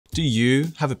Do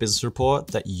you have a business report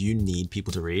that you need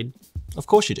people to read? Of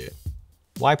course you do.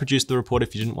 Why produce the report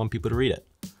if you didn't want people to read it?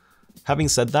 Having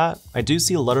said that, I do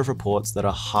see a lot of reports that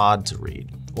are hard to read,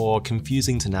 or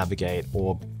confusing to navigate,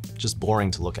 or just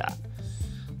boring to look at.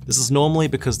 This is normally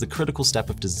because the critical step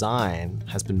of design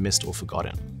has been missed or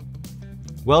forgotten.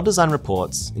 Well-designed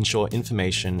reports ensure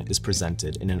information is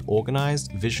presented in an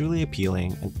organized, visually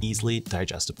appealing, and easily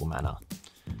digestible manner,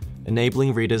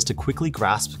 enabling readers to quickly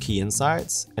grasp key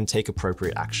insights and take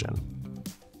appropriate action.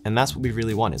 And that's what we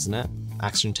really want, isn't it?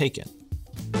 Action taken.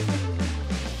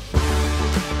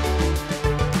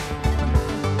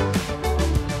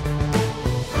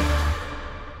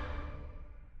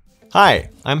 Hi,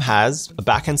 I'm Haz, a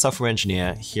backend software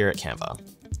engineer here at Canva.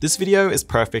 This video is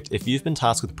perfect if you've been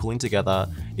tasked with pulling together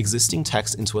existing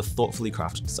text into a thoughtfully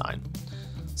crafted design,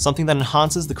 something that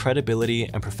enhances the credibility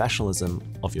and professionalism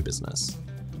of your business.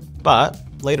 But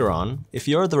later on, if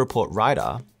you're the report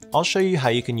writer, I'll show you how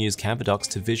you can use Canva Docs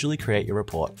to visually create your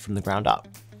report from the ground up.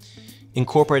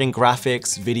 Incorporating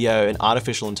graphics, video, and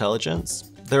artificial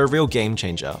intelligence, they're a real game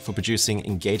changer for producing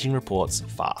engaging reports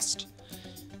fast.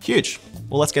 Huge.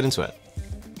 Well, let's get into it.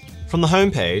 From the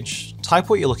home page, type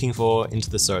what you're looking for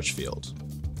into the search field.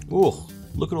 Ooh,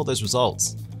 look at all those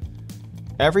results.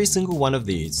 Every single one of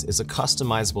these is a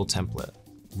customizable template,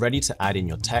 ready to add in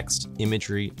your text,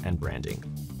 imagery, and branding.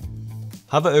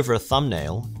 Hover over a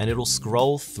thumbnail and it'll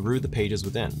scroll through the pages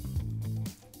within.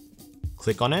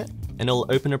 Click on it and it'll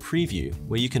open a preview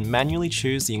where you can manually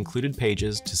choose the included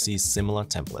pages to see similar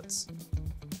templates.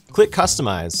 Click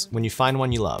Customize when you find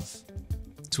one you love.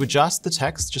 To adjust the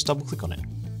text, just double click on it.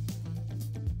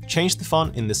 Change the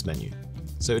font in this menu,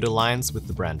 so it aligns with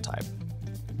the brand type.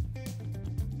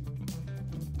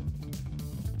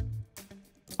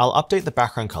 I'll update the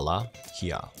background color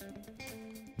here.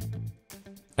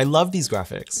 I love these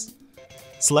graphics.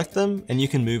 Select them and you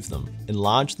can move them,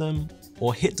 enlarge them,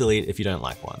 or hit delete if you don't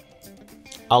like one.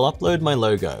 I'll upload my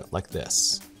logo like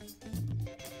this.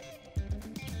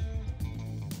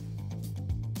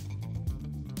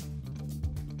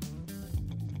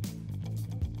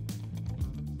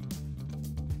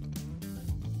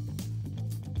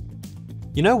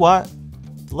 You know what?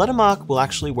 The lettermark will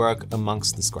actually work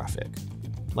amongst this graphic,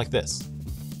 like this.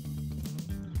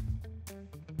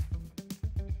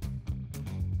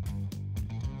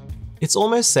 It's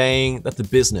almost saying that the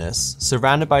business,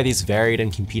 surrounded by these varied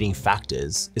and competing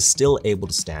factors, is still able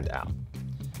to stand out.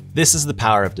 This is the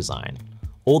power of design,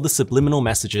 all the subliminal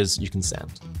messages you can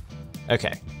send.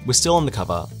 Okay, we're still on the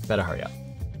cover, better hurry up.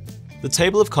 The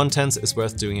table of contents is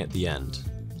worth doing at the end,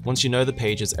 once you know the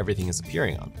pages everything is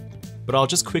appearing on. But I'll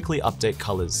just quickly update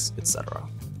colors, etc.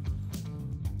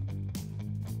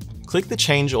 Click the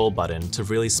Change All button to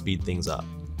really speed things up.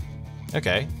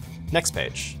 Okay, next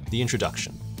page, the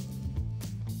introduction.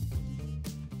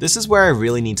 This is where I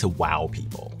really need to wow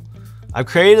people. I've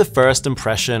created a first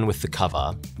impression with the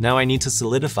cover, now I need to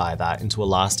solidify that into a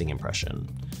lasting impression,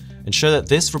 and show that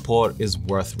this report is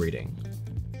worth reading.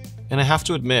 And I have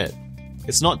to admit,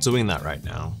 it's not doing that right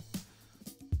now.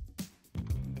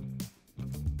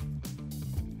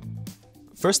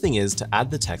 First thing is to add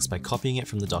the text by copying it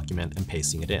from the document and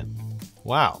pasting it in.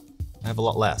 Wow, I have a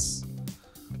lot less.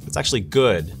 It's actually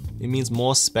good. It means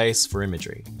more space for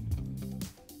imagery.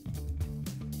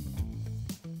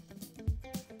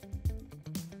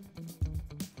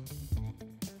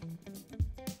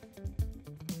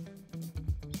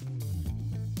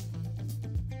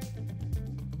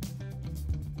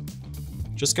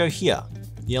 Just go here,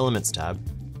 the Elements tab,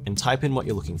 and type in what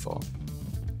you're looking for.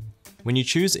 When you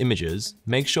choose images,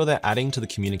 make sure they're adding to the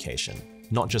communication,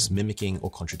 not just mimicking or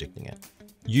contradicting it.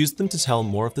 Use them to tell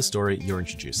more of the story you're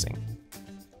introducing.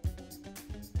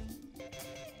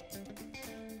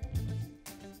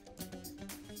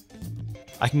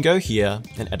 I can go here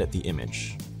and edit the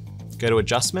image. Go to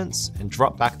Adjustments and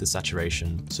drop back the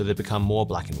saturation so they become more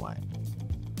black and white.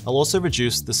 I'll also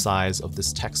reduce the size of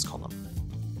this text column.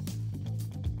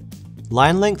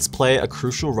 Line lengths play a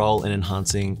crucial role in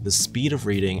enhancing the speed of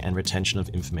reading and retention of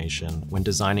information when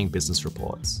designing business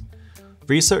reports.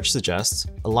 Research suggests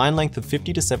a line length of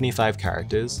 50 to 75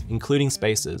 characters, including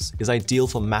spaces, is ideal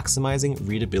for maximizing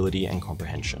readability and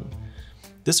comprehension.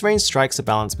 This range strikes a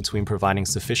balance between providing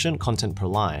sufficient content per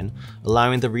line,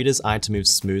 allowing the reader's eye to move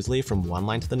smoothly from one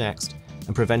line to the next,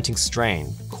 and preventing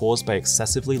strain caused by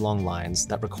excessively long lines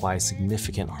that require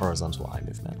significant horizontal eye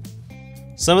movement.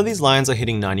 Some of these lines are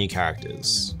hitting 90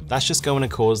 characters. That's just going to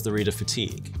cause the reader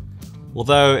fatigue.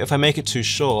 Although, if I make it too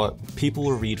short, people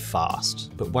will read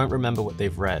fast, but won't remember what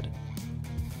they've read.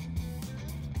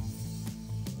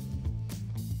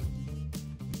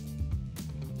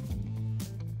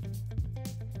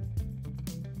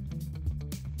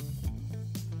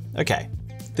 Okay,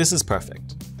 this is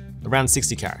perfect. Around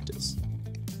 60 characters.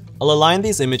 I'll align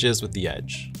these images with the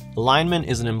edge. Alignment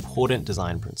is an important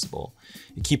design principle.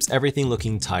 It keeps everything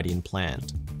looking tidy and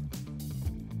planned.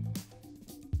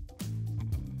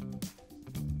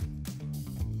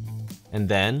 And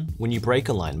then, when you break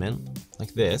alignment,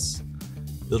 like this,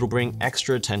 it'll bring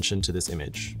extra attention to this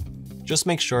image. Just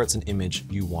make sure it's an image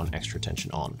you want extra attention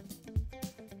on.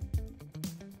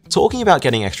 Talking about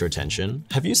getting extra attention,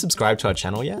 have you subscribed to our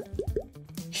channel yet?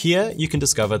 Here, you can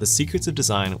discover the secrets of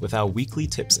design with our weekly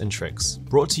tips and tricks,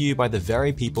 brought to you by the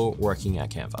very people working at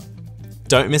Canva.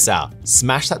 Don't miss out.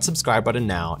 Smash that subscribe button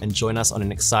now and join us on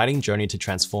an exciting journey to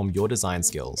transform your design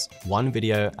skills, one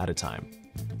video at a time.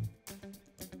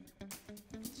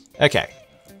 Okay,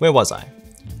 where was I?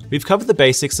 We've covered the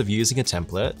basics of using a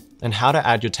template and how to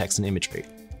add your text and imagery.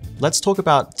 Let's talk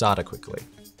about data quickly.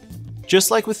 Just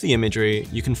like with the imagery,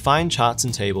 you can find charts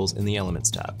and tables in the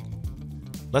Elements tab.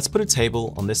 Let's put a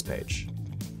table on this page.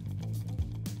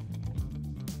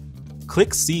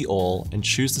 Click See All and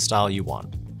choose the style you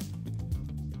want.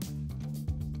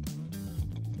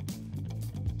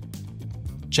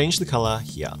 Change the color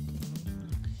here.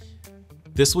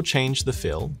 This will change the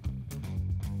fill,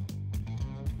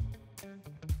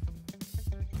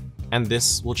 and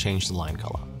this will change the line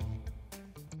color.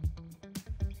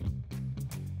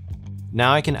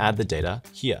 Now I can add the data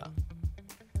here.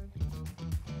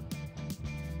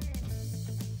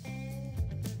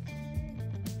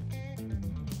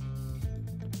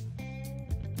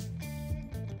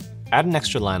 Add an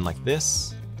extra line like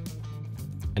this,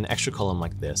 an extra column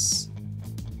like this.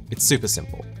 It's super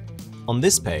simple. On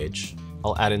this page,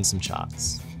 I'll add in some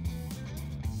charts.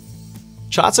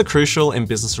 Charts are crucial in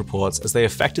business reports as they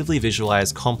effectively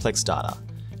visualize complex data,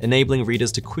 enabling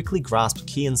readers to quickly grasp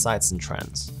key insights and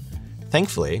trends.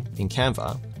 Thankfully, in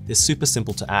Canva, they're super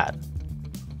simple to add.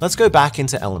 Let's go back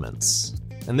into Elements,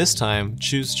 and this time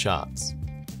choose Charts.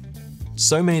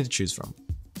 So many to choose from.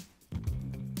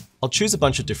 I'll choose a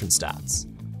bunch of different stats,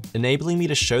 enabling me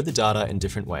to show the data in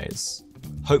different ways,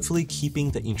 hopefully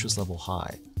keeping the interest level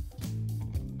high.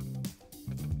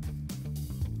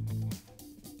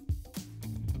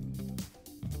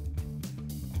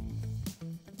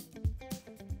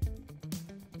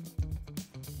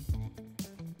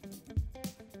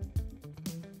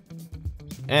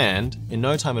 And in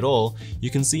no time at all, you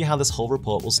can see how this whole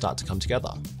report will start to come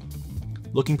together.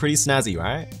 Looking pretty snazzy,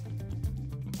 right?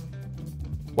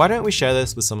 Why don't we share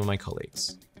this with some of my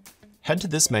colleagues? Head to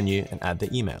this menu and add their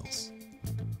emails.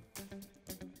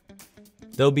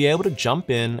 They'll be able to jump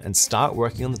in and start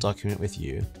working on the document with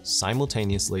you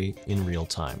simultaneously in real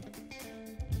time.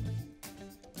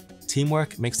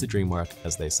 Teamwork makes the dream work,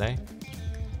 as they say.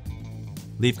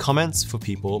 Leave comments for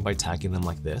people by tagging them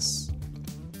like this.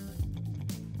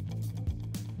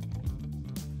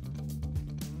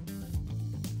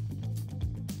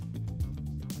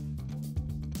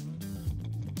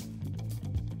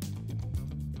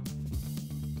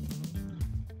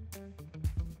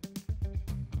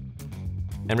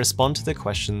 And respond to their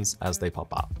questions as they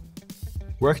pop up.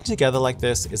 Working together like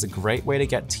this is a great way to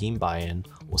get team buy-in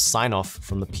or sign off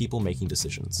from the people making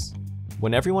decisions.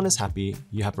 When everyone is happy,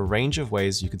 you have a range of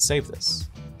ways you could save this.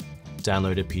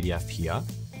 Download a PDF here.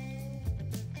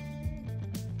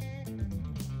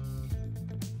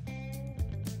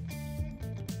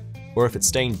 Or if it's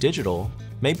staying digital,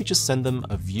 maybe just send them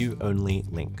a view-only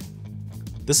link.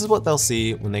 This is what they'll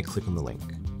see when they click on the link.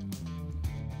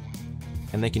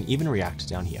 And they can even react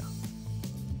down here.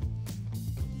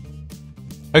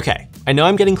 Okay, I know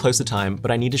I'm getting close to time,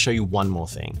 but I need to show you one more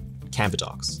thing. Canva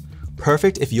Docs.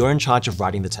 Perfect if you're in charge of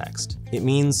writing the text. It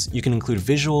means you can include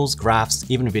visuals, graphs,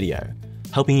 even video,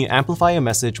 helping you amplify your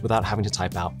message without having to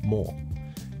type out more.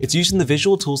 It's using the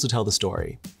visual tools to tell the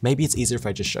story. Maybe it's easier if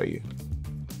I just show you.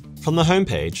 From the home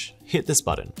page, hit this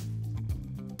button.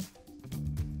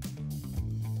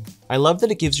 I love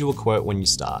that it gives you a quote when you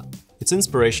start. It's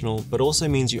inspirational, but also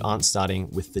means you aren't starting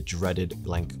with the dreaded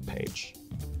blank page.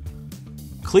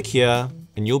 Click here,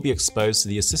 and you'll be exposed to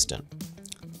the assistant,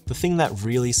 the thing that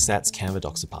really sets Canva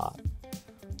Docs apart.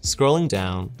 Scrolling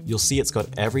down, you'll see it's got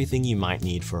everything you might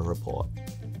need for a report.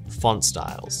 Font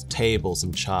styles, tables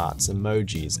and charts,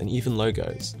 emojis, and even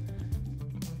logos.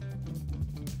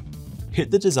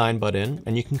 Hit the design button,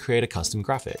 and you can create a custom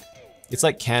graphic. It's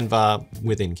like Canva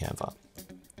within Canva.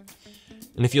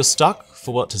 And if you're stuck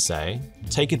for what to say,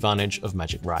 take advantage of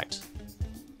Magic Write.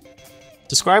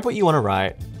 Describe what you want to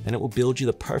write, and it will build you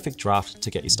the perfect draft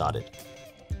to get you started.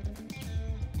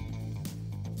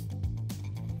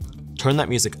 Turn that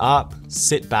music up,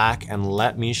 sit back, and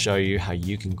let me show you how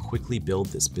you can quickly build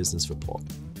this business report.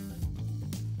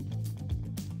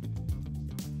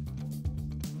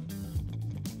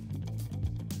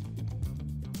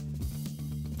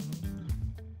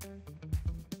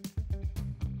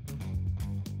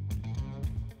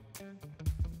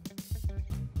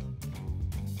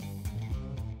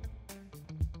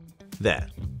 There.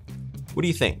 What do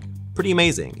you think? Pretty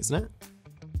amazing, isn't it?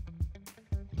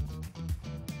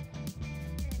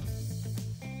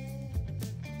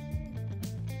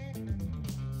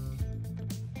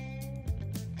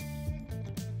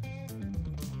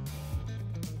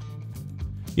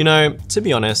 You know, to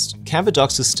be honest, Canva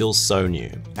Docs is still so new.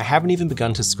 I haven't even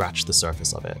begun to scratch the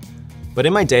surface of it. But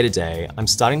in my day-to-day, I'm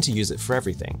starting to use it for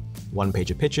everything.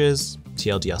 One-pager pitches,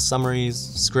 TLDR summaries,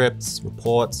 scripts,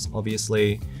 reports,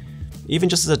 obviously, even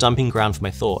just as a dumping ground for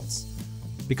my thoughts.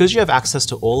 Because you have access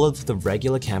to all of the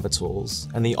regular Canva tools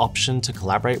and the option to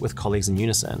collaborate with colleagues in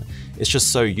unison, it's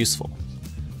just so useful.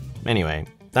 Anyway,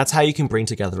 that's how you can bring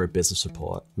together a business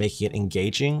report, making it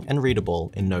engaging and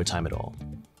readable in no time at all.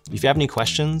 If you have any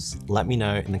questions, let me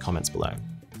know in the comments below.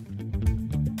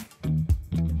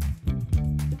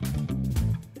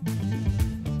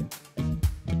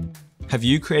 Have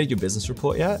you created your business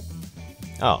report yet?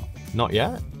 Oh, not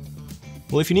yet?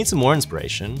 Well, if you need some more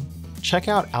inspiration, check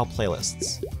out our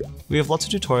playlists. We have lots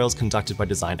of tutorials conducted by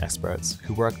design experts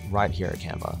who work right here at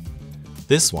Canva.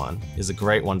 This one is a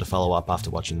great one to follow up after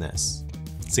watching this.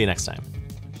 See you next time.